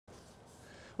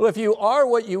Well, if you are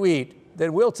what you eat,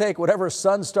 then we'll take whatever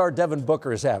Sun star Devin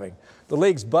Booker is having. The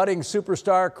league's budding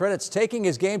superstar credits taking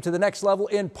his game to the next level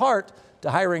in part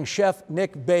to hiring chef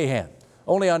Nick Behan.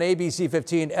 Only on ABC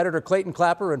 15, editor Clayton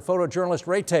Clapper and photojournalist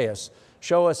Ray Tejas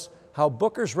show us how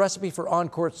Booker's recipe for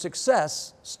on-court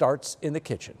success starts in the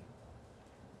kitchen.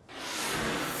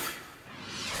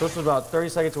 So this was about 30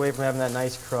 seconds away from having that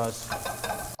nice crust.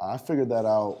 I figured that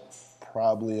out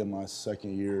probably in my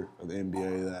second year of the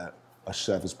NBA, that a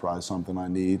chef is probably something I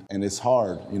need. And it's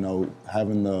hard, you know,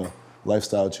 having the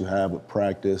lifestyle that you have with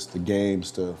practice, the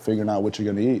games, to figuring out what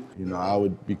you're gonna eat. You know, I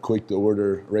would be quick to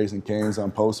order Raising Cane's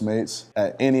on Postmates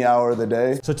at any hour of the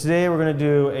day. So today we're gonna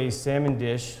do a salmon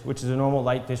dish, which is a normal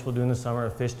light dish we'll do in the summer,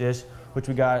 a fish dish, which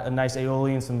we got a nice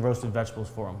aioli and some roasted vegetables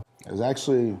for them. It was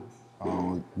actually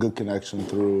a good connection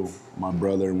through my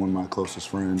brother and one of my closest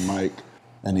friends, Mike,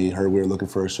 and he heard we were looking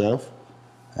for a chef,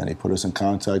 and he put us in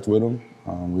contact with him.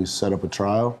 We set up a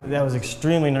trial. That was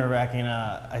extremely nerve-wracking.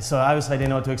 So obviously I didn't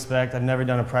know what to expect. I've never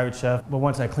done a private chef, but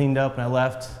once I cleaned up and I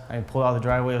left, I pulled out of the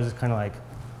driveway, it was just kind of like,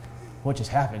 what just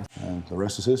happened? And the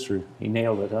rest is history. He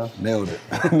nailed it, huh? Nailed it,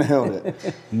 nailed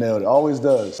it, nailed it, always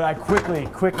does. But I quickly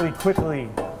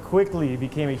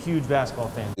became a huge basketball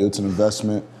fan. It's an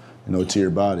investment, you know, to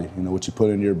your body. You know, what you put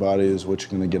into your body is what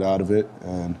you're gonna get out of it.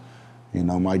 And you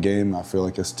know, my game, I feel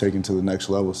like it's taken to the next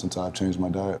level since I've changed my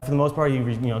diet. For the most part, he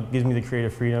gives me the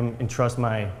creative freedom and trusts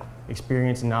my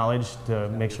experience and knowledge to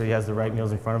make sure he has the right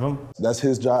meals in front of him. That's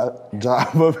his job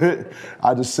of it.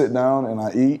 I just sit down and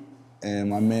I eat. And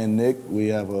my man Nick, we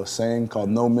have a saying called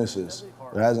no misses.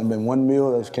 There hasn't been one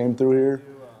meal that's came through here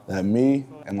that me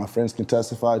and my friends can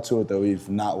testify to it that we've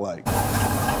not liked.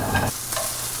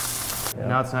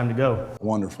 Now it's time to go.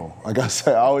 Wonderful. Like I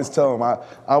said, I always tell them,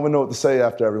 I wouldn't know what to say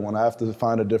after everyone. I have to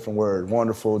find a different word.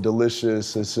 Wonderful,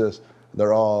 delicious, it's just,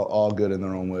 they're all good in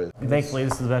their own ways. Thankfully,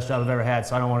 this is the best job I've ever had,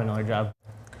 so I don't want another job.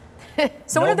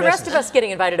 So when are the rest of us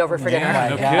getting invited over for dinner?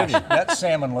 No kidding. That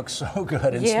salmon looks so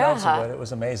good. It smells so good. It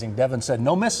was amazing. Devin said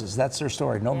no misses. That's their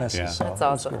story. No misses. That's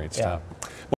awesome. Great stuff.